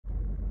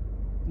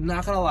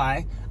not gonna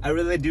lie, I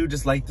really do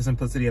just like the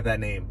simplicity of that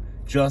name.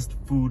 Just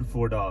Food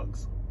for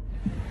Dogs.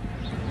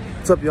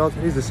 What's up, y'all?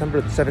 Today's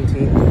December the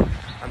 17th.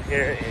 I'm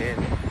here in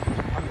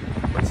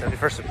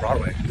 71st and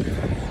Broadway.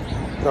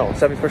 No,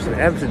 71st in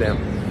Amsterdam.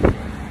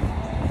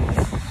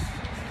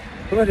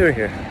 What am I doing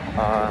here?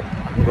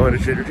 I'm going to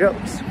Trader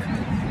Joe's.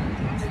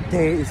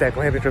 Today is that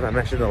glamping trip I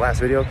mentioned in the last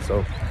video,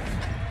 so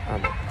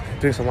I'm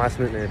doing some last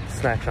minute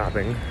snack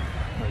shopping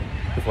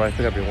before I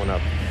pick everyone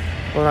up.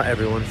 Well, not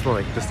everyone, it's more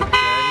like just a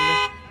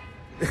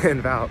Jen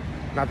and Val.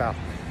 Not Val.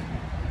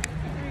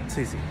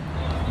 Cece.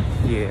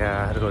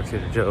 Yeah, I had to go to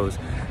Trader Joe's,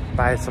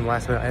 buy some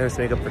last minute items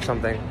to make up for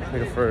something.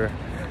 Make up for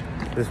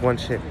this one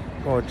chick,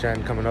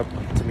 Jen, coming up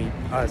to meet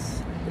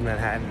us in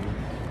Manhattan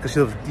because she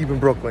lives deep in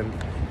Brooklyn.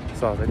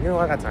 So I was like, you know,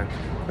 I got time.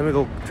 Let me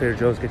go to Trader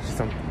Joe's, get you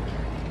some.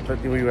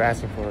 What you were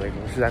asking for, like, she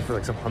was asking for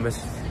like some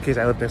hummus in case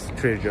I live next to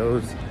Trader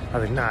Joe's. I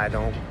was like, nah, I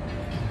don't.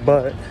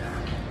 But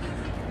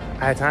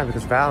I had time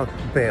because Val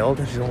bailed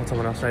and she's going with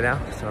someone else right now.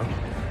 So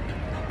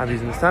I'm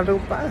using this time to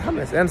buy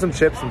hummus and some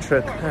chips and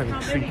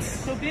treats,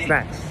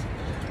 snacks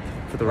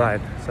for the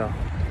ride. So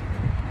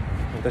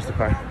there's the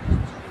car.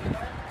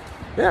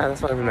 Yeah,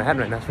 that's why I'm in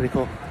Manhattan right now. It's pretty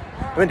cool.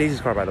 I'm in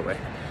Daisy's car, by the way.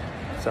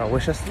 So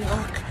wish us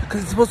luck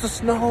because it's supposed to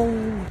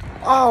snow.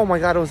 Oh my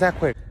God, it was that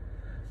quick.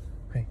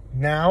 Okay,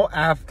 now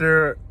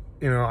after,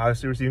 you know,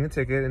 obviously receiving a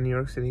ticket in New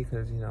York City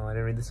because, you know, I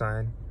didn't read the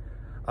sign.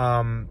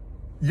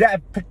 Yeah, I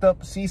picked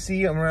up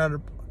Cece. I'm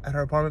around at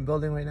her apartment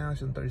building right now.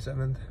 She's on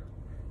 37th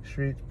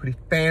Street. Pretty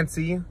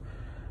fancy.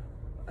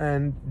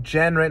 And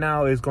Jen right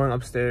now is going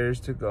upstairs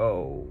to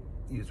go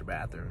use her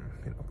bathroom,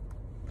 you know.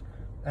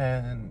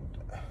 And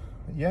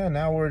yeah,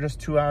 now we're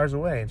just 2 hours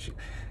away. And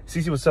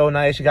Cece was so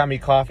nice. She got me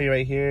coffee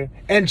right here.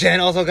 And Jen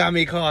also got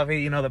me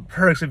coffee. You know, the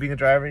perks of being a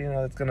driver, you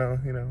know, it's gonna,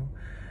 you know,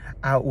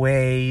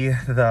 outweigh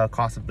the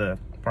cost of the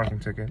parking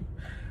ticket.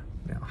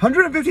 Yeah,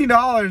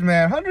 $115,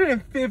 man.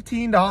 $115.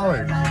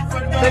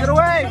 Take it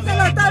away.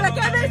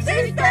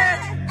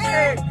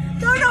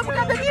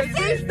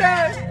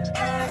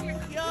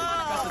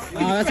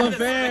 Oh, that's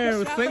unfair.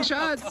 With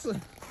slingshots.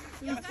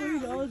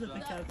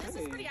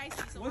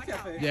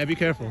 Yeah, be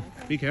careful.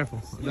 Be careful.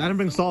 I didn't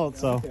bring salt,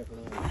 so.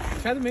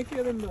 Try to make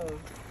it in the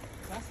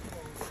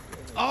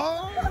basketball.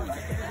 Oh!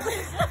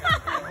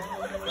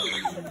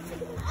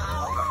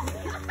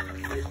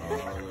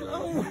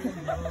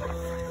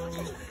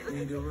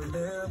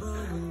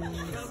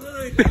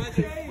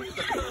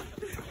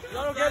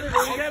 No,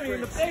 get me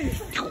in the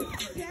face.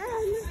 Yeah,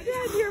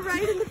 you're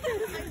right in the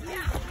face.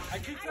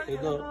 Hey,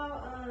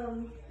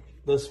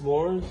 the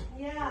s'mores?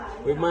 Yeah.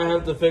 We might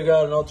have to figure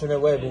out an alternate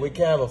way, but we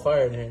can't have a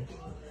fire in here.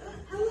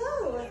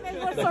 Hello.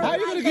 How are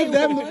you gonna give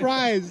them the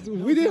prize?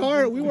 We did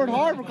hard. We worked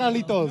hard for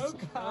Carlitos.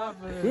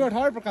 We worked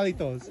hard for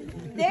Carlitos.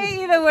 They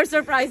even were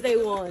surprised they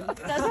won.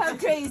 That's how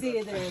crazy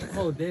it is.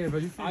 Oh damn,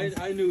 but I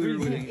knew we were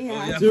winning.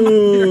 Yeah.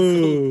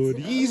 Dude,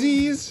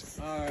 Yeezys.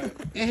 Alright.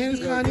 And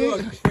You Kanye.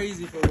 are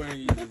crazy for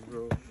wearing Yeezys,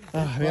 bro.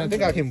 Oh, man, I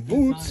think I can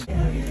boots.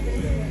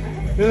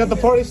 Then let the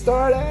party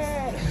started.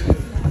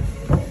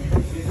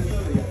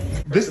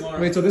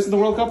 Wait, so this is the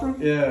World Cup room?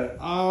 Yeah.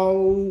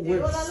 Oh,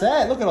 we're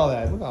set. Look at all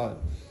that. Look at all that.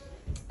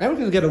 And we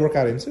can get a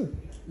workout in too.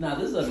 Nah,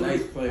 this is a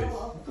nice place.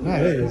 Nah,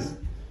 it is.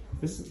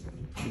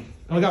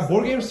 Oh, we got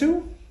board games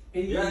too?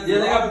 Yeah, they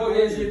got board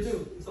games here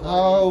too.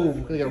 Oh,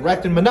 we got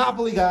wrecked in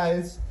Monopoly,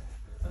 guys.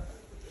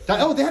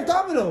 Oh, they have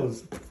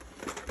dominoes.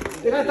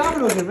 They got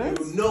dominoes here, man.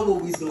 You know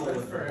what we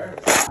doing.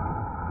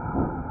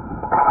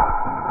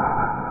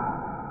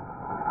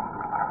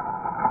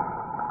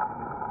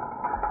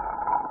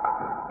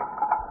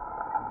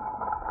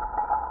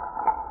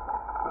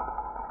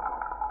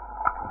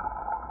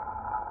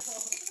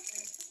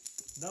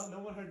 No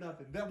one heard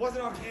nothing. That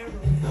wasn't on camera.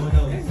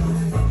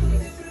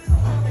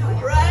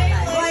 Right?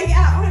 Like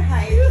at our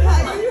height.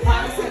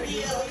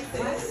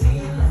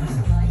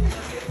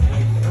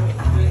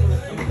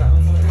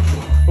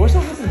 We're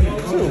still listening to you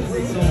too.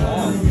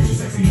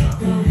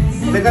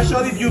 Think I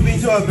showed you been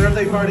to a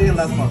birthday party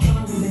last month.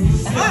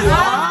 What?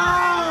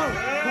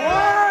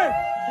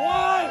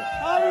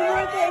 Happy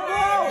birthday,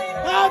 bro!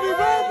 Happy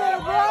birthday,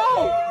 bro!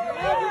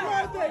 Happy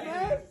birthday,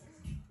 man!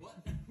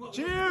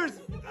 Cheers!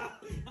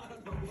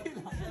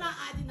 I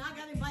did not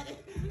get invited.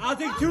 I'll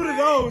take 2 of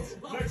those.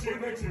 Next year.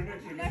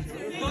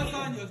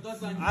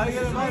 I didn't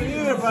get invited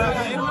either, but I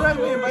got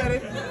indirectly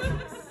invited.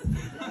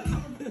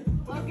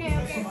 Okay.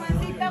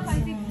 Juancito.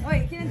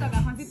 Wait, ¿quién toca?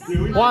 Juancito?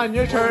 Juan,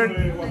 your turn.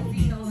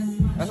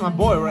 That's my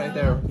boy right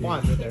there.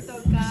 Juan right there.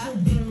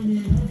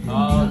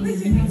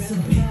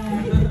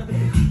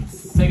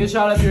 Take a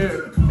shot if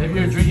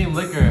you're drinking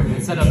liquor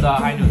instead of the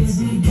high notes.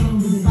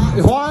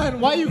 Juan,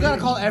 why you gotta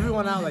call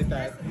everyone out like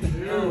that?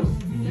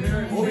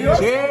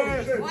 Cheers!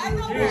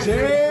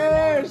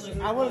 Cheers!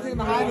 I would have taken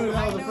the high note if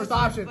that was the first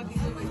option.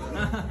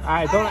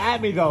 Alright, don't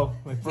at me though.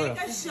 Like, for real.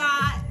 Take a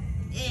shot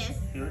if.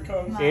 Here it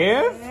comes.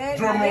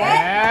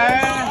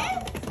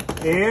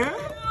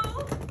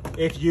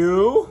 If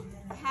you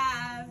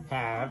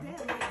Have.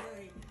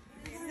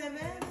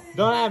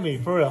 Don't at me,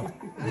 for real.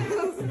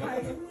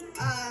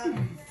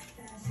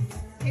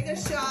 Take a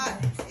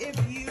shot if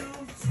you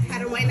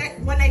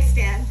one night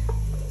stand.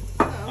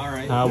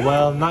 Alright.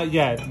 Well, not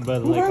yet,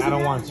 but like I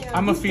don't want to.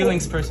 I'm a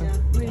feelings person.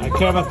 I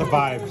care about the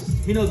vibes.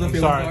 He knows the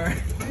feelings are.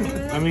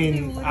 I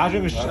mean, I'll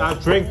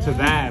drink to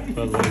that,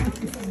 but like,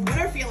 What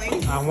are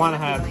feelings? I want to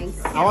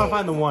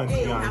find the one, to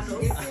be honest.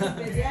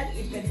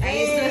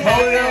 Hey.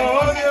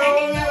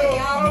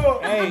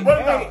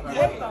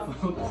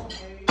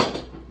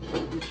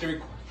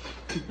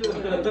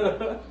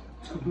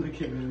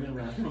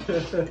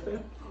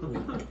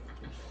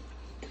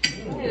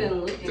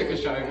 Take a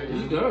shot of it.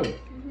 It's good.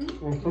 You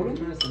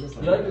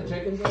like the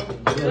chicken?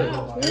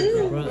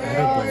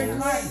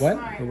 What?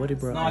 Nobody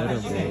brought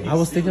edibles. I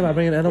was thinking about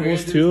bringing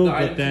edibles too,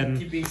 but then,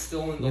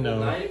 you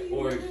know, I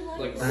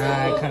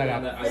kind of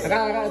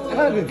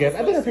got a good gift.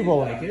 I think people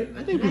will like it.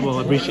 I think people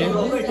will appreciate it.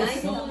 Cool.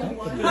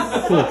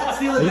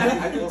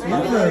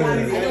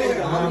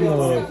 I'm a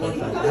little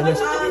fucked up.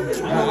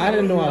 I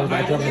didn't know I was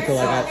that drunk until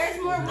I got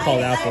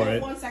called out for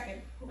it. 1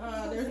 second.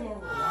 There's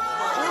more. Oh,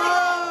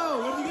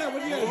 what do you got?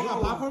 You got a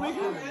popcorn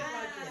maker?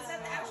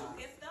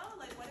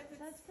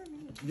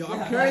 Yo,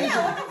 I'm curious.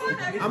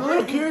 I'm a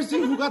little curious to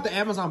see who got the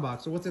Amazon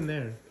box or what's in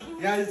there.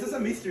 Yeah, it's just a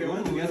mystery. I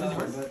want to guess it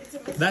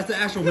first. That's the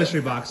actual mystery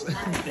box.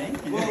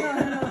 Thank you.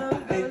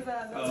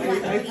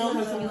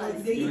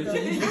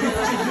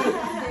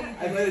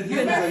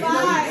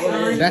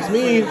 That's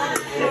me.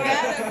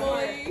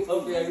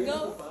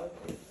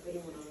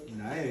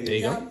 Nice. There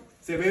you go.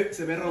 Se ve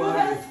robable.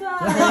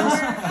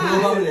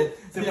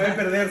 Se puede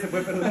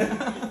perder.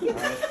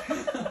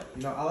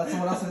 No, I'll let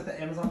someone else get the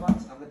Amazon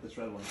box. I'll get this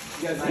red one.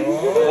 Yeah, nice.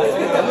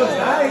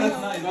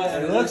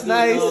 It looks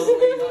nice.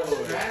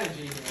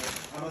 Strategy.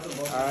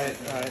 Alright.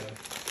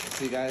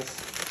 See you guys.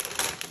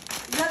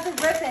 You have to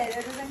rip it.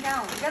 It doesn't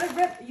count. You gotta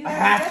rip. I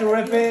have to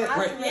rip it.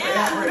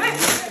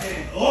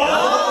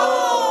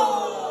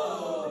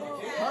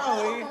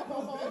 Harley.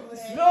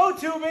 No,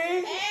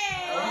 Tubby.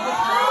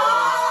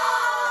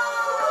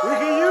 We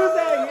can use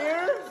that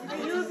here.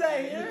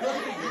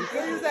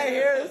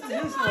 This is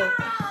useful.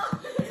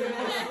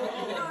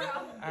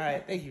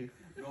 Alright, thank you.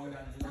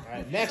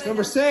 Alright, next,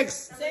 number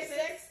 6.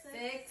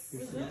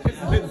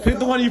 Pick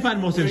the one you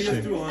find most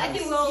interesting. I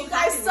think you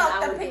guys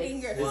suck at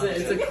picking your.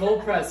 It's a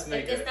cold press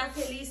maker.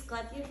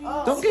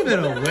 Don't give it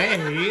away.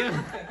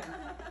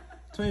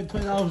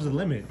 $20 is the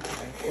limit.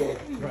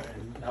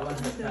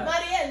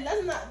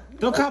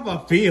 Don't cop a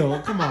feel.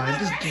 Come on,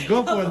 just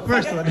go for the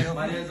first one.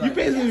 You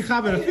basically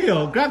copping a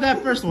feel. Grab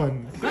that first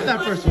one. Wait, I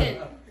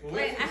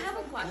have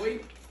a question.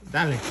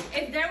 Dale.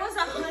 If there was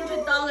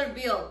 $100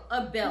 bill,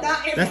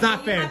 That's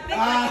not fair. pick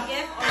like a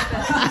gift or a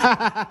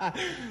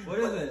bill. What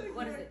is it?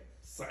 What is it?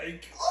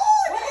 Psych. Oh,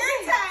 an air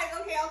tag.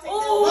 Okay, I'll take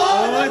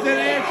Oh, it's an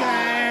air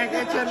tag.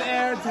 It's an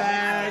air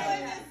tag.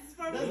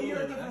 this.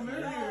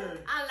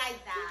 I like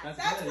that.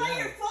 That's why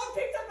your phone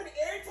picked up an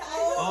air tag.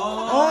 Oh!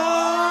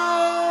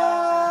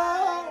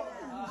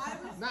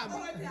 Not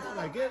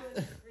my gift.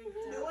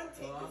 No one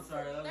takes. I'm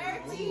sorry.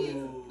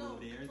 13. No,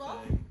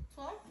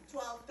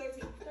 12,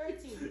 13.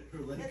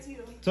 That's you.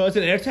 So it's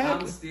an air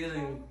tag? I'm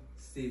stealing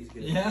Steve's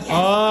gift. Yeah.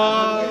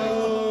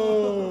 Oh!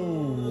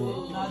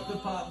 Not the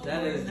pop.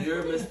 That is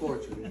your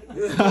misfortune.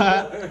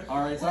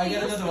 Alright, so I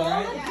get another one,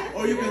 right?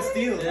 Or you can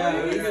steal.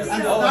 Yeah, you can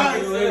steal.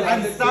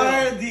 I'm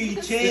sorry, the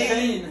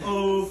chain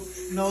of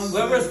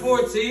Whoever's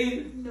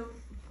 14.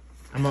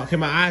 I'm gonna keep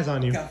my eyes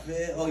on you.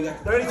 Oh, you got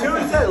 32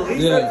 is at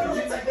least. Yeah.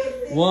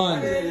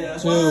 1, 2,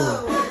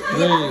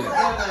 3,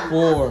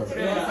 4,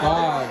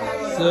 5,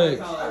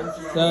 6,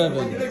 7,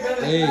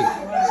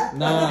 8,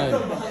 9,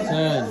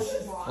 10,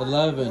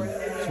 11,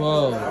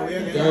 12,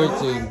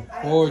 13,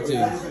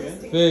 14,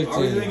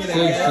 15,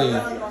 16,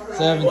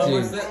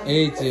 17,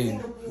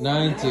 18,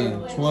 19,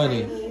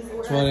 20,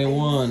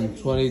 21,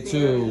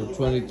 22,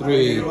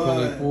 23,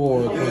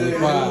 24,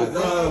 25,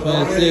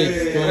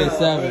 26,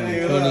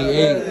 27,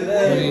 28,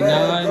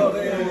 29,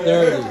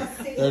 30,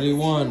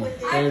 31,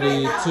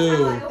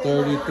 32,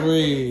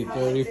 33,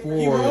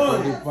 34,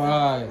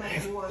 35,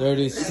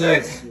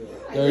 36,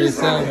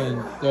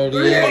 37,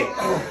 38,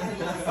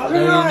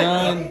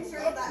 39,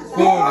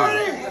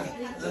 40.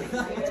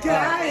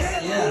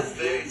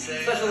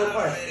 Special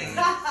part.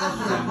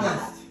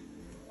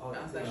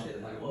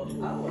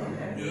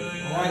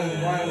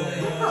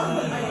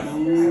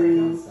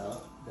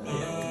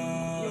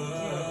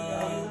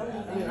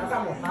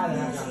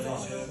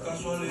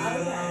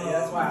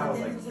 That's why I was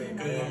like,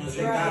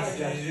 they got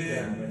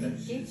suggestions.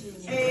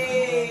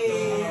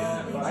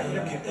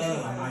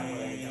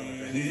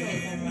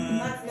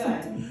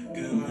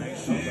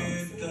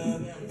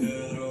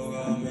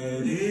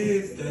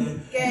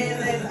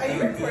 Are you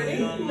recording?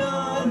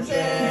 No,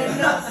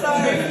 not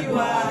sorry you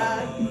are.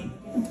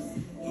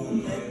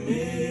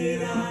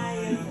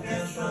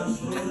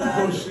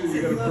 Oh shit,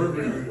 you got a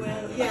burger.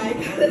 Yeah, I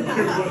got it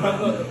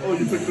out. Oh,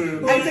 you took the...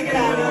 I took it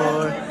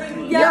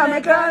out. Yeah, me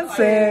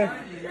cansé.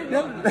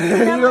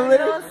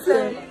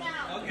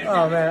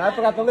 Oh man, I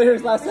forgot the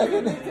lyrics last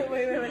second.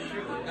 Wait.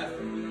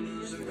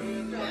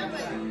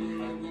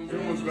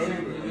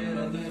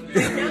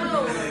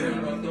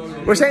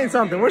 We're saying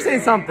something.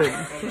 Please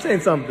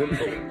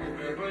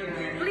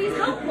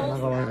don't post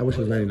gonna lie, I wish it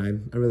was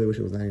 99. I really wish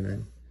it was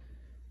 99.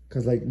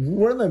 Cause like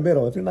we're in the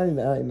middle. If you're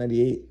 99,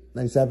 98,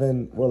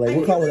 97,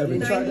 we're caught with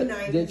everything.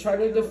 They try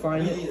to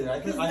define it. I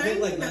think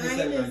like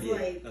 97,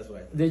 98. That's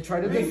why. They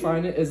try to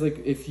define it as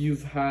like if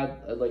you've had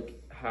like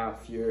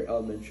half your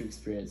elementary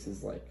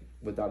experiences like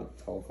without a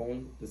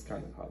telephone. That's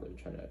kind of how they're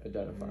trying to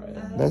identify it.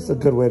 That's a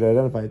good way to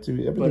identify it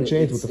too. Everything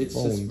changed with the it's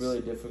phones. It's just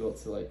really difficult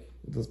to like.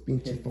 Those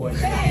pinches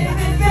phones. Baby,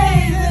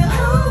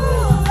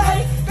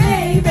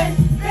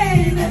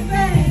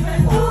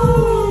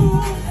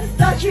 ooh,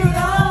 thought you'd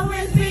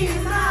always be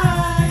mine.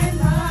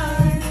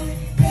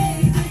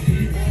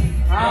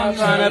 I'm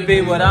trying to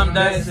be what I'm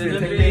destined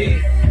to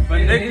be,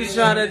 but niggas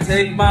trying to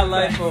take my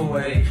life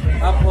away.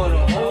 I put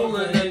a hole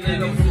in a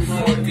nigga who's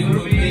so deep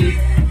with me.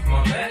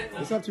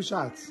 Let's have 2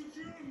 shots.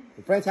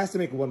 France has to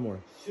make one more.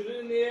 Shoot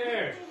it in the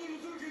air.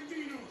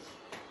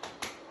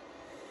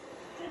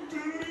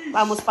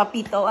 Vamos,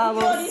 papito,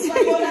 vamos.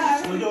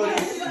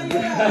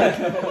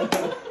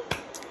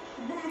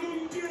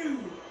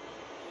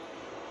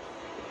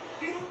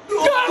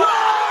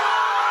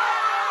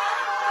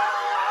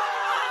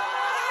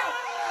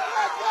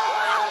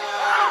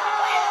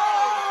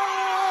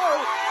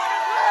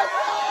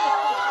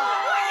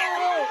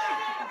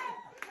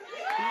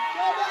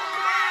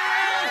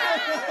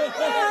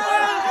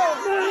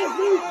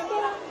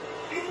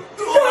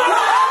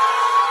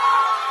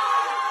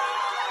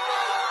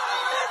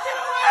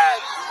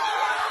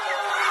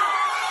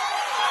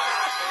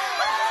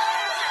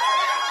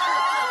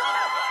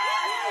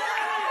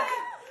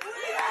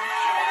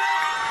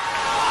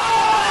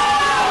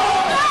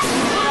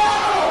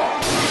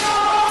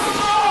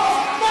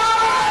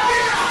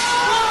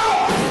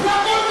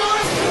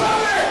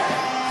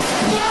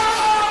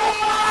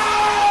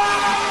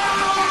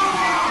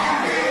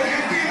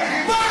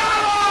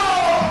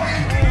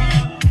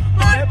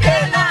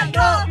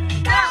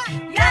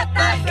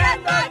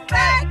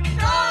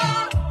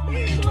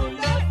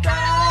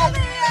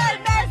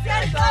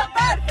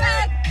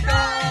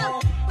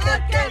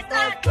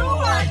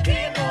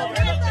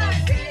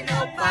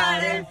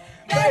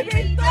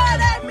 Baby, tú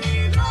eres mi